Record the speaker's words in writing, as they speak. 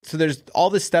So there's all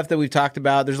this stuff that we've talked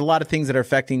about. There's a lot of things that are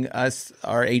affecting us,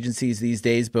 our agencies these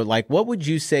days. But like, what would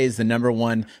you say is the number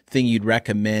one thing you'd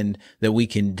recommend that we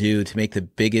can do to make the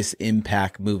biggest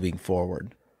impact moving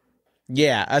forward?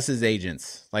 Yeah, us as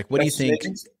agents. Like, what do you think?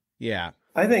 Yeah.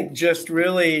 I think just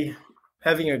really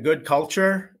having a good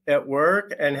culture at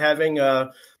work and having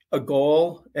a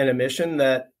goal and a mission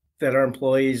that our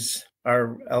employees,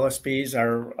 our LSPs,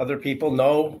 our other people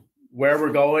know where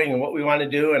we're going and what we want to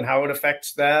do and how it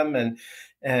affects them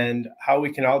and how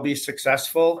we can all be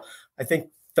successful. I think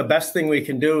the best thing we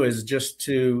can do is just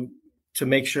to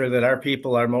make sure that our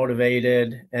people are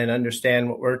motivated and understand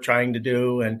what we're trying to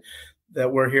do and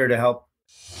that we're here to help.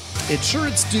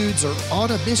 Insurance dudes are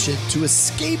on a mission to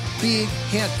escape being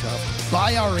handcuffed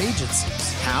by our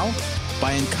agencies. How?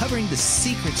 By uncovering the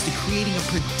secrets to creating a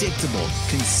predictable,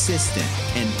 consistent,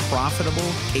 and profitable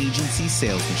agency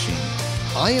sales machine.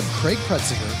 I am Craig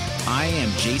Pretzinger. I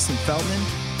am Jason Feldman.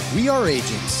 We are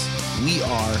agents. We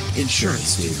are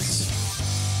insurance dudes.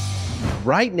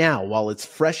 Right now, while it's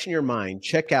fresh in your mind,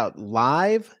 check out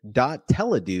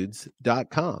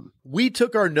live.teledudes.com. We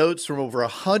took our notes from over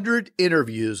 100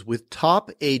 interviews with top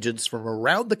agents from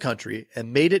around the country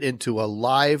and made it into a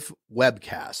live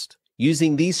webcast.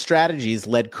 Using these strategies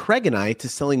led Craig and I to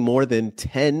selling more than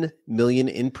 $10 million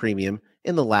in premium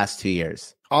in the last 2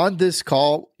 years. On this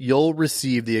call, you'll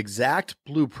receive the exact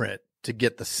blueprint to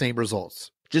get the same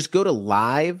results. Just go to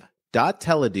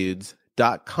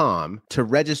live.teledudes.com to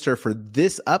register for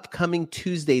this upcoming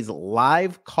Tuesday's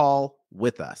live call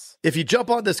with us. If you jump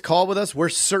on this call with us, we're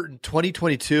certain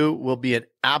 2022 will be an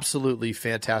absolutely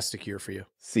fantastic year for you.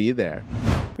 See you there.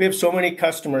 We have so many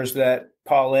customers that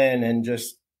call in and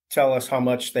just tell us how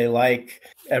much they like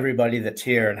everybody that's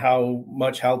here and how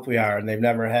much help we are. And they've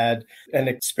never had an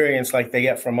experience like they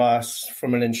get from us,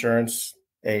 from an insurance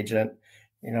agent.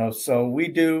 So we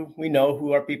know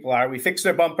who our people are. We fix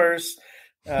their bumpers.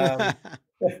 I've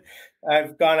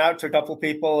gone out to a couple of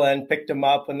people and picked them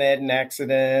up when they had an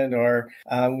accident, or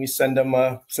we send them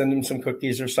some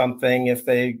cookies or something if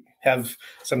they have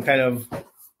some kind of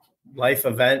life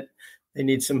event they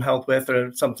need some help with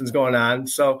or something's going on.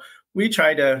 So we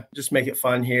try to just make it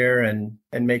fun here and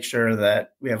make sure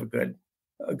that we have a good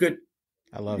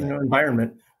I love it.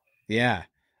 Environment. Yeah.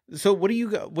 So what are you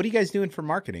guys doing for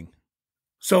marketing?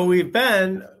 So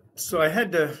I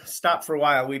had to stop for a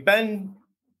while. We've been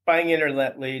buying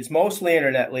internet leads, mostly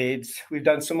internet leads. We've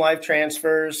done some live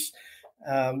transfers.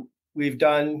 We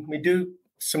do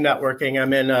some networking.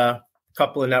 I'm in a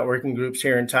couple of networking groups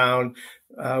here in town.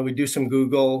 We do some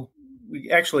Google. We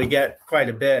actually get quite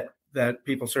a bit that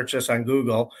people search us on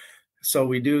Google. So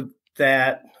we do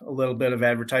that, a little bit of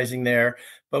advertising there,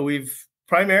 but we've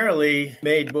primarily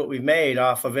made what we've made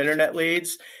off of internet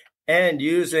leads and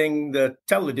using the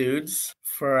teledudes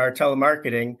for our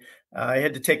telemarketing. I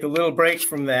had to take a little break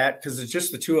from that because it's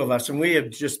just the two of us. And we have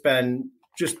just been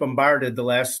bombarded the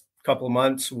last couple of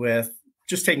months with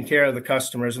just taking care of the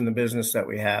customers and the business that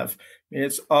we have. I mean,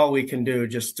 it's all we can do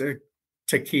just to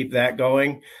keep that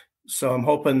going. So I'm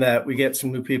hoping that we get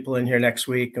some new people in here next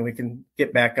week and we can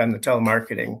get back on the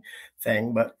telemarketing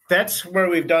thing. But that's where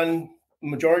we've done the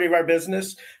majority of our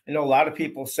business. I know a lot of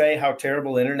people say how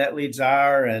terrible internet leads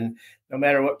are, and no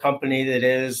matter what company that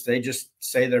is, they just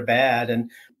say they're bad. And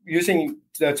using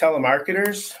the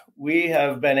telemarketers, we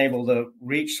have been able to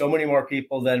reach so many more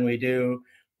people than we do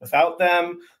without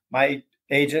them. My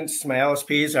agents, my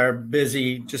LSPs are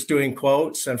busy just doing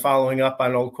quotes and following up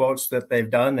on old quotes that they've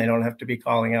done. They don't have to be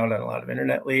calling out on a lot of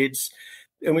internet leads.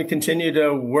 And we continue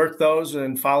to work those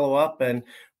and follow up. And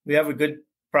we have a good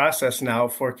process now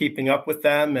for keeping up with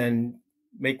them and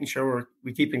making sure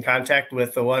we keep in contact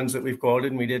with the ones that we've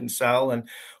quoted and we didn't sell. And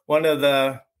one of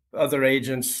the other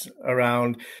agents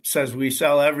around says we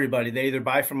sell everybody. They either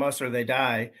buy from us or they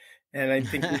die. And I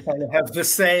think we kind of have the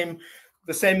same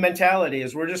mentality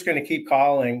is we're just going to keep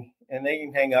calling and they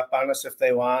can hang up on us if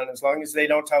they want. As long as they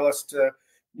don't tell us to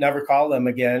never call them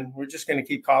again, we're just going to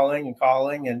keep calling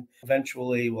and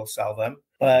eventually we'll sell them.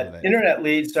 But internet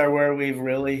leads are where we've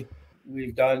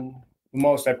done the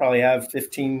most. I probably have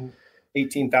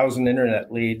 18,000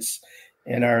 internet leads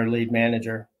in our lead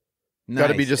manager. Nice. Got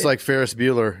to be just like Ferris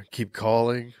Bueller. Keep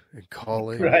calling and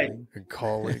calling right. and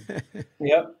calling.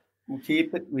 Yep.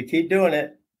 We keep doing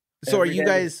it. So are you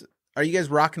guys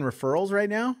rocking referrals right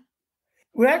now?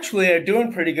 We actually are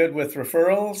doing pretty good with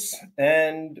referrals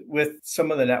and with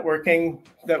some of the networking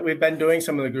that we've been doing,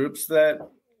 some of the groups that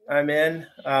I'm in.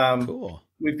 Cool.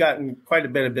 We've gotten quite a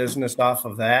bit of business off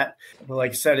of that. But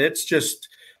like I said, it's just,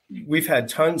 we've had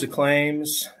tons of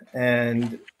claims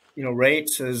and,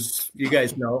 rates, as you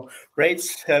guys know,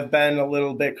 rates have been a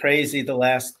little bit crazy the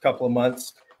last couple of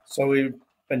months. So we've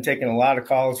been taking a lot of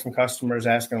calls from customers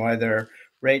asking why their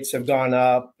rates have gone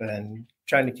up and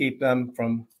trying to keep them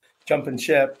from jumping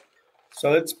ship.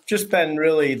 So it's just been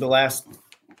really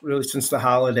since the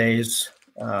holidays,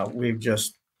 we've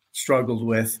just struggled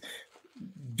with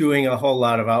doing a whole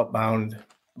lot of outbound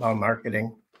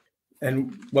marketing.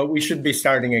 But we should be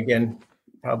starting again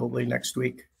probably next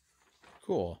week.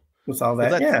 Cool. With all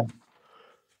that. Yeah.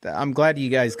 I'm glad you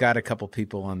guys got a couple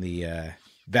people on the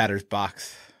batter's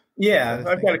box. Yeah,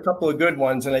 I've got a couple of good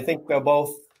ones, and I think they'll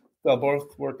both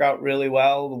work out really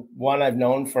well. One I've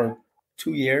known for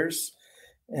 2 years,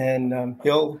 and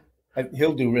he'll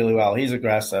do really well. He's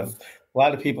aggressive. A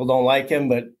lot of people don't like him,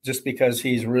 but just because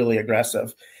he's really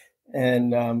aggressive.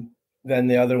 And then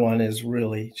the other one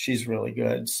she's really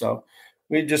good. So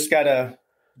we just got to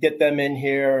get them in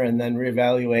here and then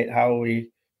reevaluate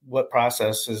what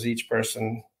processes each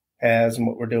person has and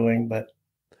what we're doing. But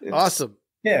awesome.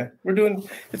 Yeah,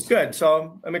 it's good.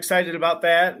 So I'm excited about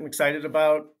that. I'm excited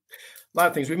about a lot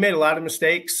of things. We've made a lot of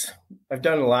mistakes. I've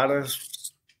done a lot of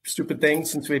stupid things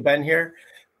since we've been here,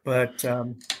 but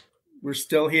we're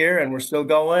still here and we're still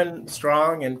going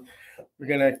strong, and we're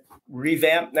going to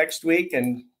revamp next week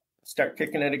and start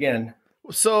kicking it again.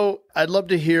 So I'd love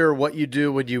to hear what you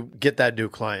do when you get that new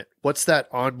client. What's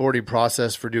that onboarding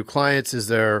process for new clients? Is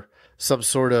there some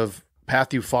sort of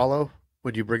path you follow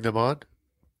when you bring them on?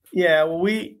 Yeah,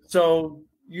 well, so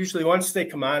usually once they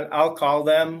come on, I'll call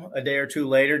them a day or two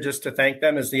later just to thank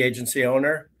them as the agency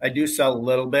owner. I do sell a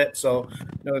little bit. So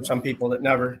some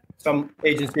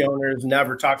agency owners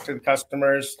never talk to the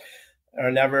customers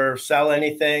or never sell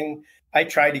anything. I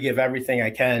try to give everything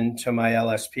I can to my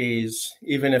LSPs.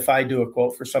 Even if I do a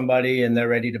quote for somebody and they're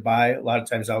ready to buy, a lot of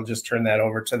times I'll just turn that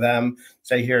over to them.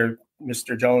 Say, here,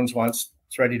 Mr. Jones is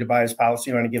ready to buy his policy.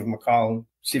 You want to give him a call and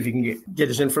see if you can get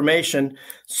his information.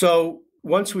 So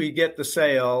once we get the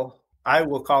sale, I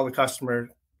will call the customer.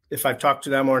 If I've talked to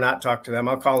them or not talked to them,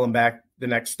 I'll call them back the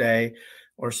next day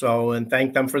or so and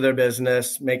thank them for their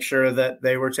business, make sure that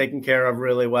they were taken care of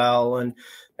really well, and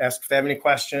ask if they have any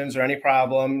questions or any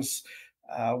problems.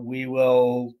 We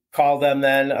will call them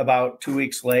then about 2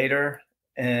 weeks later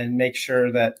and make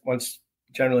sure that once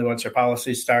their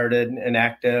policy started and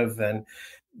active, and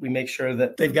we make sure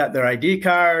that they've got their ID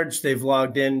cards, they've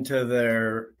logged into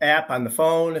their app on the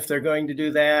phone if they're going to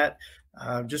do that,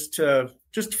 just to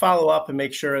follow up and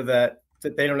make sure that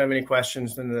they don't have any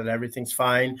questions and that everything's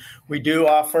fine. We do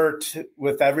offer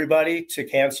with everybody to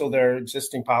cancel their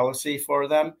existing policy for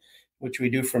them, which we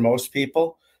do for most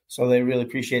people. So they really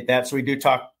appreciate that. So we do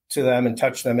talk to them and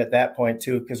touch them at that point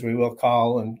too, because we will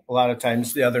call, and a lot of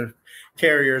times the other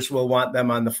carriers will want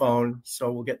them on the phone.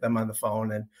 So we'll get them on the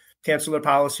phone and cancel their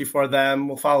policy for them.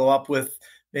 We'll follow up with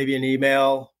maybe an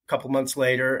email a couple months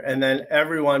later. And then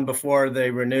everyone before they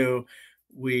renew,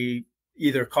 we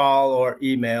either call or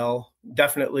email,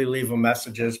 definitely leave them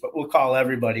messages, but we'll call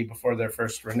everybody before their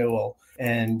first renewal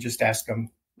and just ask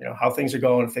them, how things are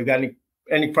going. If they've got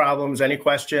any problems, any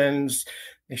questions,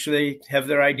 make sure they have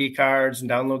their ID cards and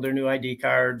download their new ID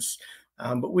cards.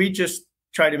 But we just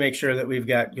try to make sure that we've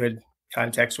got good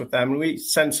contacts with them. And we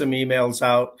send some emails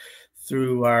out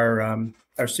through our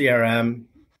CRM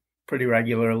pretty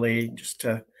regularly just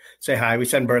to say hi. We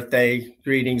send birthday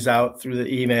greetings out through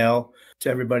the email to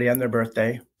everybody on their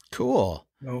birthday. Cool.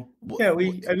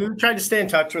 We try to stay in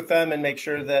touch with them and make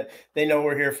sure that they know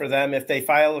we're here for them. If they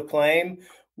file a claim,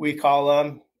 we call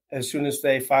them as soon as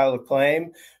they file a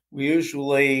claim. We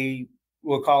usually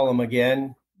will call them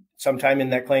again sometime in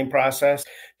that claim process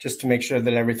just to make sure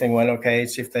that everything went okay,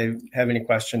 see if they have any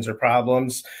questions or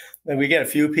problems. And we get a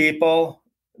few people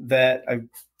that I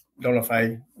don't know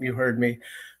if you heard me,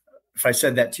 if I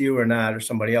said that to you or not, or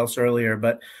somebody else earlier,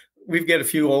 but we've got a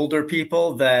few older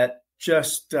people that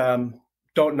just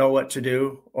don't know what to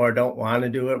do or don't want to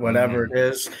do it, whatever it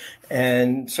is.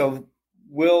 And so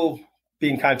we'll be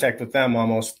in contact with them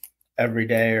almost every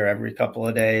day or every couple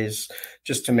of days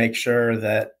just to make sure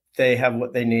that they have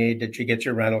what they need. Did you get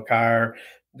your rental car?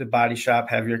 The body shop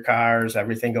have your cars?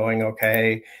 Everything going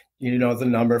okay? You know the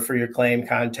number for your claim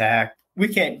contact. We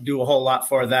can't do a whole lot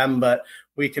for them, but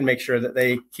we can make sure that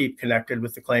they keep connected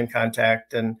with the claim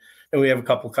contact. And we have a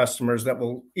couple customers that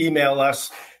will email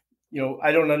us.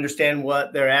 I don't understand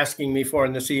what they're asking me for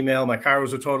in this email. My car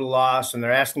was a total loss, and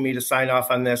they're asking me to sign off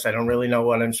on this. I don't really know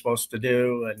what I'm supposed to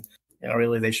do. And,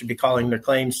 really they should be calling their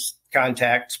claims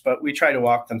contacts, but we try to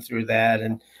walk them through that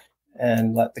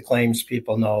and let the claims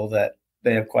people know that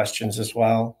they have questions as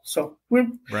well. So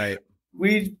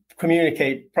we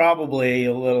communicate probably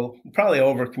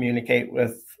over communicate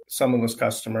with some of those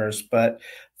customers, but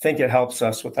I think it helps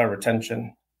us with our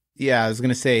retention. Yeah, I was going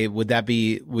to say, would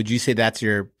you say that's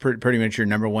your pretty much your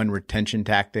number one retention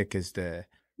tactic is to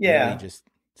really just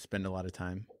spend a lot of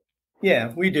time?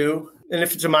 Yeah, we do. And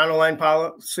if it's a monoline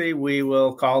policy, we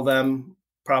will call them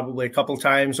probably a couple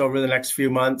times over the next few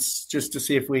months just to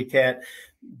see if we can't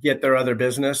get their other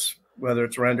business, whether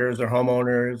it's renters or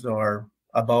homeowners or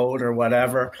a boat or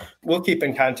whatever. We'll keep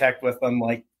in contact with them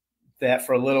like that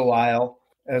for a little while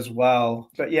as well.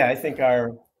 But yeah, I think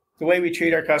the way we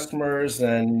treat our customers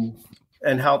and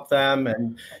help them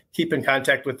and keep in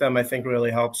contact with them, I think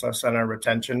really helps us on our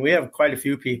retention. We have quite a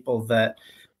few people that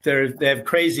they have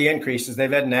crazy increases.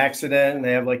 They've had an accident and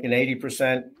they have like an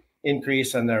 80%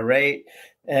 increase on their rate.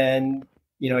 And,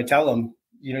 I tell them,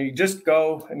 you just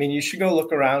go, you should go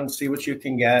look around, see what you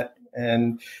can get.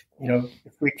 And,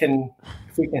 if we can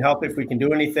help, if we can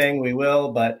do anything, we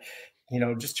will. But,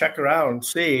 just check around,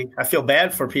 see. I feel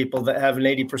bad for people that have an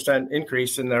 80%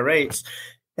 increase in their rates.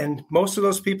 And most of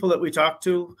those people that we talk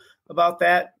to about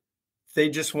that, they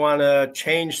just want to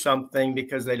change something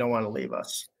because they don't want to leave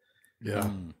us. Yeah.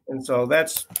 And so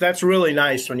that's really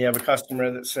nice when you have a customer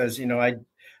that says,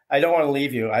 I don't want to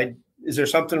leave you. Is there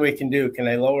something we can do? Can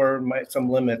I lower some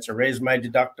limits or raise my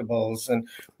deductibles? And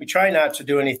we try not to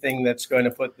do anything that's going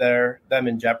to put them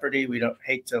in jeopardy. We don't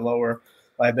hate to lower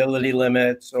liability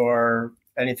limits or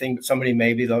anything, but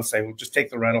maybe they'll say, well, just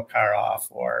take the rental car off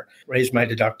or raise my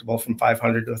deductible from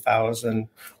 $500 to $1,000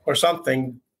 or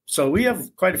something. So we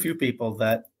have quite a few people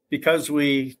that, because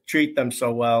we treat them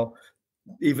so well,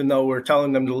 even though we're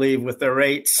telling them to leave with their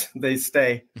rates, they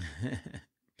stay.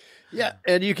 Yeah.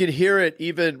 And you can hear it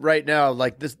even right now.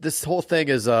 Like this whole thing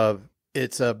is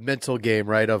it's a mental game,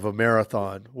 right? Of a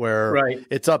marathon where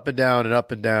it's up and down and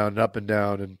up and down and up and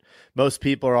down. And most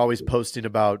people are always posting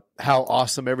about how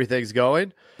awesome everything's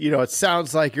going. It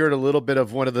sounds like you're in a little bit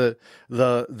of one of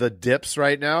the dips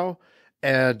right now.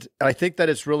 And I think that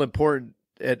it's real important.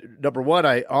 Number one,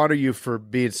 I honor you for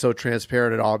being so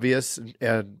transparent and obvious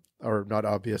or not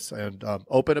obvious and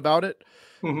open about it.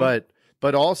 Mm-hmm.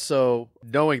 But also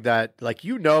knowing that, like,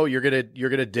 you're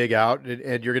gonna dig out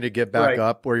and you're gonna get back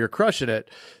up where you're crushing it.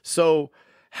 So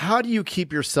how do you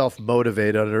keep yourself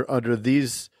motivated under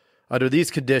these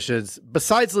conditions,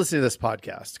 besides listening to this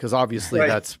podcast? Because obviously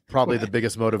that's probably the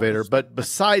biggest motivator. But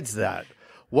besides that,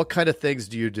 what kind of things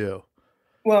do you do?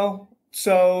 Well,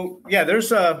 so yeah,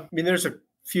 there's a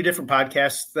few different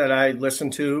podcasts that I listen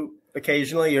to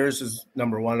occasionally. Yours is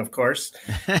number one, of course.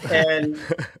 And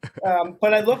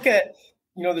but I look at,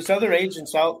 there's other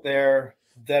agents out there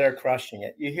that are crushing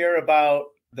it. You hear about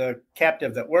the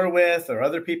captive that we're with or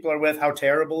other people are with, how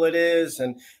terrible it is,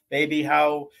 and maybe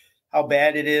how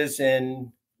bad it is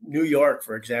in New York,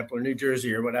 for example, or New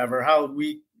Jersey or whatever,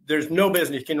 there's no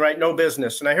business. You can write no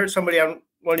business. And I heard somebody on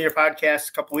one of your podcasts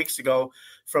a couple of weeks ago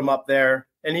from up there,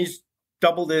 and he's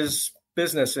doubled his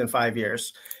business in 5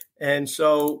 years. And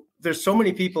so there's so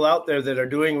many people out there that are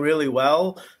doing really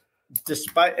well,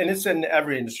 and it's in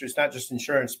every industry, it's not just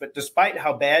insurance, but despite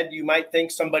how bad you might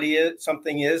think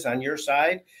something is on your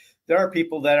side, there are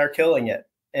people that are killing it.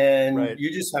 And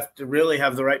you just have to really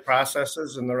have the right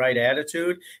processes and the right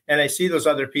attitude. And I see those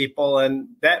other people, and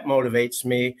that motivates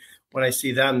me when I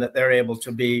see them, that they're able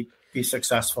to be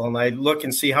successful. And I look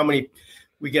and see how many,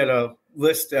 we get a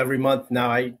list every month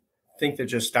now. I think that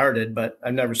just started, but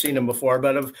I've never seen them before,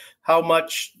 but of how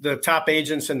much the top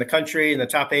agents in the country and the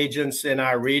top agents in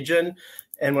our region.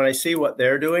 And when I see what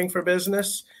they're doing for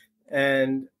business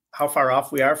and how far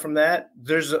off we are from that,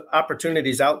 there's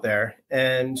opportunities out there.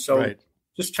 And so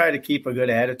just try to keep a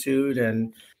good attitude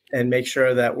and make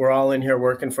sure that we're all in here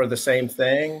working for the same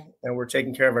thing and we're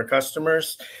taking care of our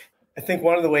customers. I think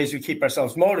one of the ways we keep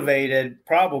ourselves motivated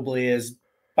probably is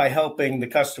by helping the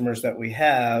customers that we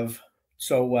have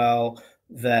so well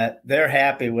that they're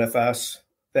happy with us,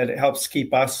 that it helps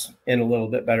keep us in a little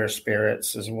bit better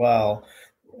spirits as well.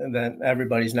 And then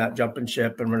everybody's not jumping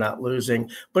ship and we're not losing.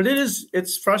 But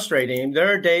it's frustrating.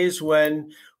 There are days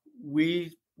when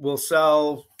we will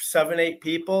sell 7, 8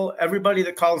 people. Everybody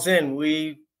that calls in,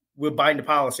 we will bind a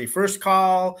policy. First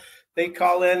call, they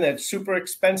call in, that's super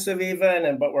expensive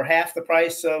even, but we're half the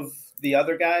price of the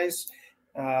other guys,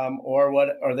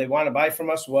 or they want to buy from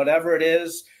us, whatever it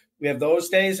is. We have those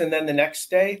days. And then the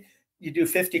next day you do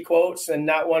 50 quotes and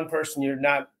not one person, you're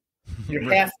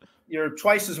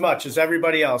twice as much as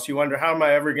everybody else. You wonder, how am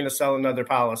I ever going to sell another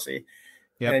policy?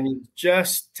 Yep. And you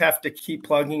just have to keep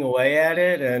plugging away at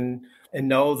it and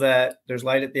know that there's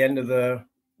light at the end of the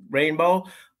rainbow.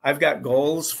 I've got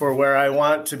goals for where I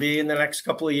want to be in the next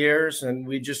couple of years, and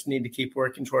we just need to keep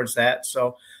working towards that.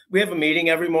 So we have a meeting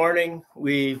every morning.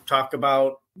 We talk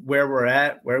about where we're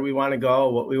at, where we want to go,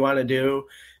 what we want to do.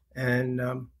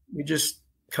 And we just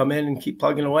come in and keep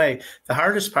plugging away. The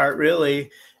hardest part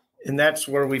really, and that's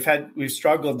where we've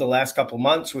struggled the last couple of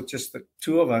months with just the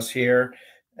two of us here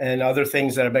and other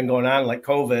things that have been going on like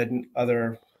COVID and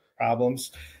other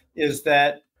problems, is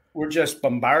that we're just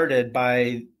bombarded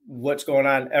by what's going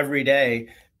on every day.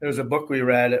 There was a book we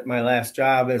read at my last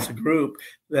job as a group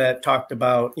that talked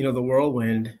about, the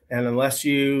whirlwind. And unless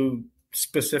you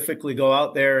specifically go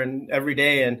out there and every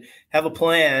day and have a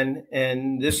plan,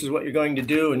 and this is what you're going to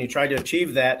do, and you try to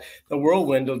achieve that, the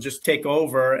whirlwind will just take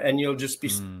over and you'll just be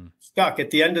stuck.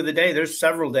 At the end of the day, there's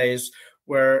several days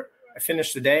where I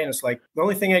finished the day and it's like, the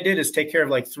only thing I did is take care of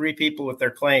like 3 people with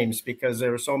their claims because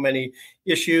there were so many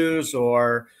issues,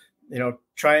 or,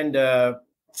 trying to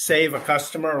save a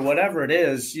customer or whatever it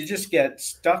is. You just get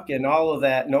stuck in all of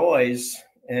that noise.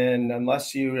 And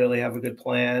unless you really have a good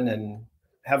plan and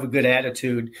have a good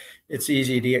attitude, it's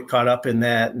easy to get caught up in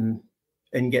that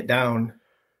and get down.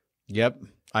 Yep.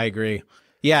 I agree.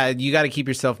 Yeah. You got to keep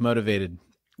yourself motivated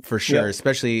for sure.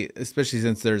 Yep. Especially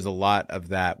since there's a lot of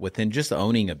that within just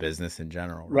owning a business in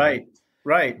general. Right.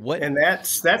 And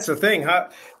that's the thing.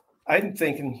 I'm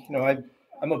thinking,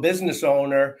 I'm a business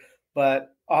owner,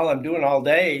 but all I'm doing all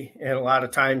day and a lot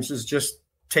of times is just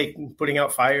putting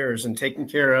out fires and taking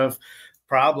care of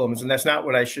problems. And that's not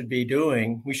what I should be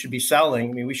doing. We should be selling.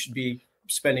 I mean, we should be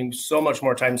spending so much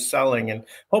more time selling and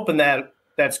hoping that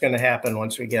that's going to happen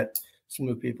once we get some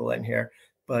new people in here.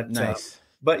 But nice.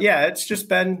 But yeah, it's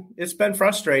been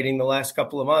frustrating the last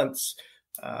couple of months.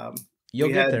 You'll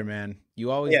get there, man.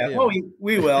 You always do. Well,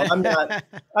 we will.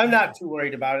 I'm not too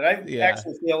worried about it. I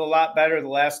actually feel a lot better the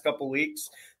last couple of weeks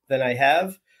than I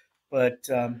have. But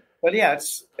yeah,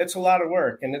 it's a lot of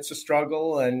work and it's a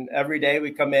struggle. And every day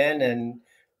we come in and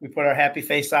we put our happy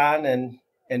face on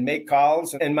and make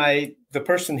calls. And the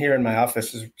person here in my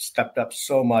office has stepped up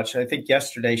so much. I think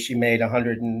yesterday she made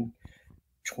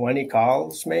 120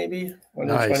 calls, maybe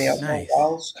 120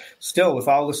 calls. Still, with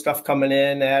all the stuff coming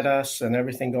in at us and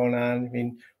everything going on, I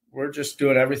mean, we're just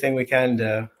doing everything we can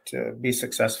to be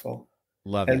successful.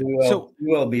 Love it. And we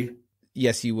will be.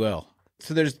 Yes, you will.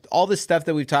 So there's all this stuff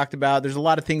that we've talked about. There's a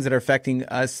lot of things that are affecting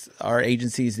us, our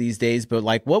agencies these days, but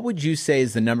like, what would you say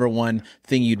is the number one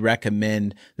thing you'd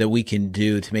recommend that we can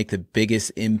do to make the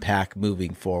biggest impact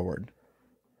moving forward?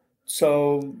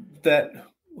 So that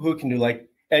who can do, like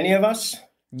any of us?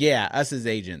 Yeah, us as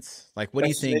agents. Like, what do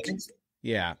you think?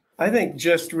 Yeah. I think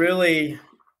just really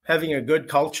having a good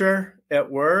culture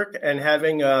at work and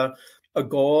having a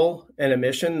goal and a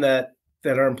mission that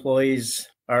our employees,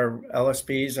 our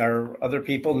LSPs, our other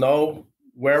people know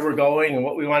where we're going and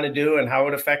what we want to do and how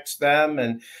it affects them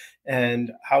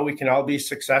and how we can all be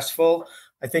successful.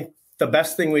 I think the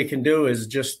best thing we can do is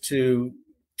just to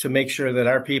make sure that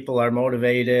our people are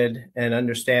motivated and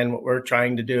understand what we're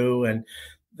trying to do and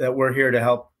that we're here to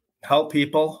help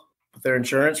people with their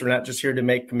insurance. We're not just here to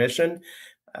make commission,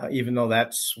 even though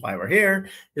that's why we're here,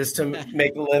 is to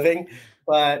make a living.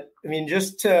 But I mean,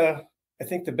 I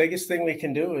think the biggest thing we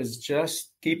can do is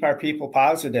just keep our people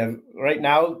positive. Right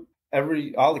now,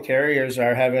 all the carriers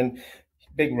are having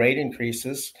big rate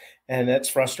increases, and that's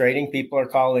frustrating. People are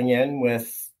calling in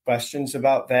with questions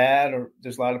about that, or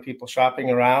there's a lot of people shopping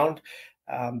around.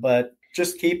 But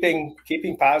just keeping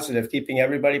positive, keeping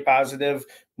everybody positive,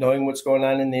 knowing what's going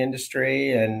on in the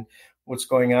industry and what's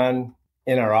going on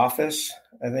in our office.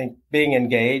 I think being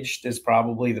engaged is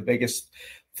probably the biggest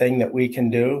thing that we can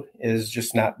do, is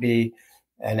just not be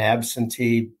an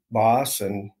absentee boss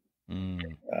and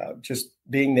just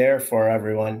being there for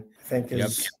everyone, I think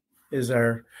is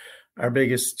our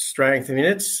biggest strength. I mean,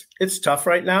 it's tough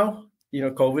right now.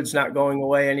 COVID's not going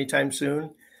away anytime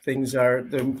soon.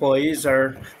 The employees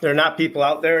they're not people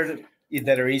out there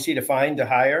that are easy to find to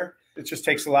hire. It just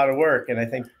takes a lot of work. And I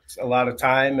think it's a lot of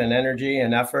time and energy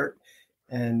and effort,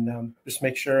 and just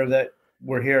make sure that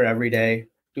we're here every day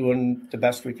doing the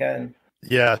best we can.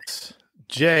 Yes.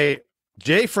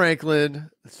 Jay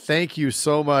Franklin, thank you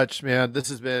so much, man. This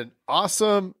has been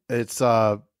awesome. It's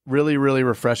really, really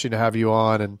refreshing to have you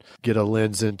on and get a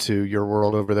lens into your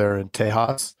world over there in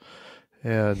Tejas.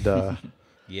 And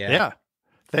yeah.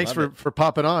 Thanks for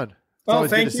popping on. Oh,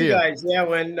 thank you guys. Yeah,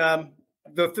 when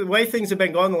the way things have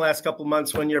been going the last couple of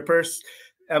months, when your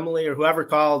Emily or whoever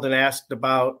called and asked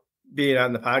about being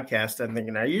on the podcast, I'm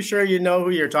thinking, are you sure you know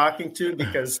who you're talking to?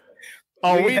 Because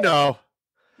we know.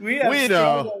 We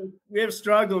have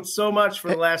struggled so much for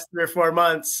the last 3 or 4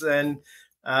 months, and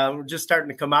we're just starting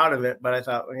to come out of it. But I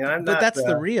thought, but that's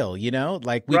the real,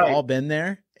 like we've all been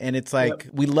there, and it's like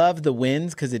we love the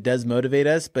wins because it does motivate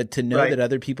us. But to know that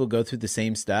other people go through the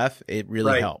same stuff, it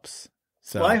really helps.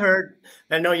 So well,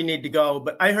 I know you need to go,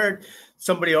 but I heard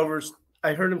somebody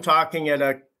I heard him talking at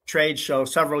a trade show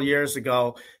several years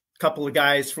ago. A couple of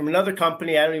guys from another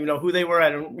company. I don't even know who they were. I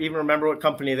don't even remember what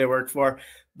company they worked for.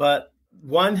 But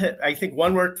I think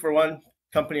one worked for one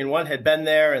company and one had been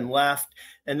there and left.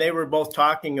 And they were both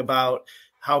talking about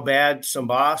how bad some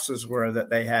bosses were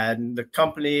that they had, and the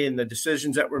company and the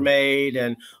decisions that were made,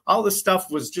 and all this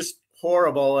stuff was just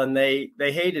horrible, and they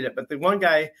hated it. But the one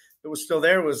guy that was still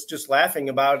there was just laughing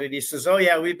about it. He says, "Oh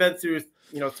yeah, we've been through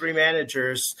 3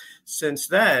 managers since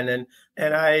then."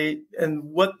 And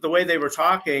what the way they were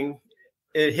talking,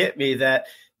 it hit me that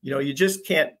you just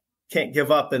can't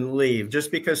give up and leave just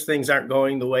because things aren't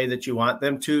going the way that you want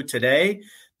them to today.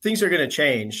 Things are going to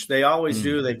change. They always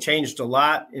do. They've changed a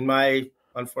lot in my,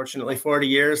 unfortunately, 40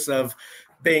 years of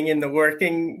being in the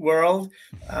working world.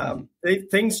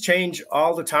 Things change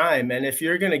all the time. And if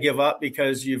you're going to give up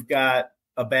because you've got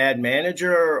a bad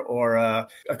manager or a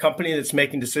company that's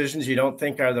making decisions you don't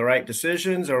think are the right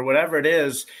decisions or whatever it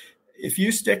is, if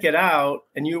you stick it out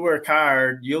and you work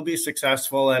hard, you'll be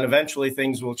successful, and eventually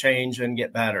things will change and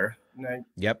get better.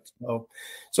 Yep.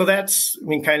 So that's,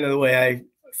 kind of the way I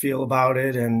feel about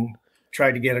it, and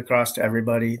try to get across to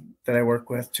everybody that I work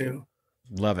with too.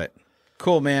 Love it.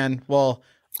 Cool, man. Well,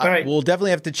 all right. We'll definitely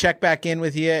have to check back in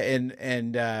with you, and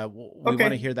we want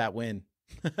to hear that win.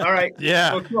 All right.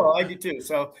 Yeah. Well, cool. I do too.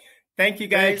 So thank you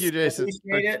guys. Thank you, Jason.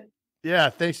 Appreciate it.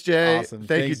 Yeah. Thanks, Jay. Awesome.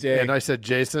 Thanks, you, Jay. And I said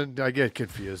Jason. I get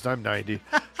confused. I'm 90.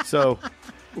 So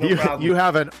you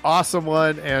have an awesome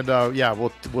one, and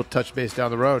we'll touch base down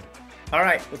the road. All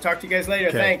right. We'll talk to you guys later.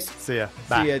 Okay. Thanks. See ya.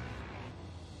 Bye. See ya.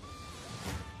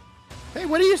 Hey,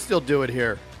 what are you still doing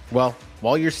here? Well,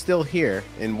 while you're still here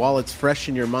and while it's fresh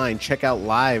in your mind, check out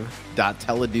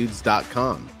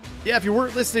live.teledudes.com. Yeah, if you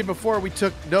weren't listening before, we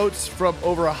took notes from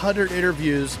over 100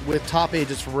 interviews with top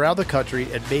agents from around the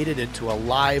country and made it into a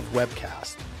live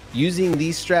webcast. Using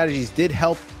these strategies did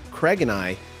help Craig and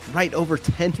I write over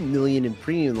 $10 million in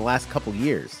premium in the last couple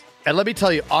years. And let me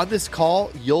tell you, on this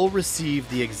call, you'll receive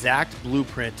the exact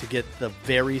blueprint to get the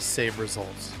very same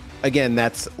results. Again,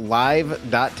 that's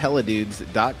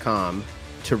live.teledudes.com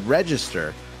to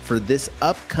register for this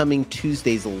upcoming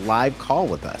Tuesday's live call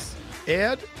with us.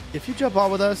 And if you jump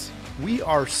on with us, we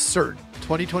are certain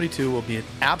 2022 will be an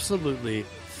absolutely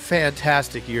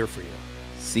fantastic year for you.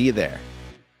 See you there.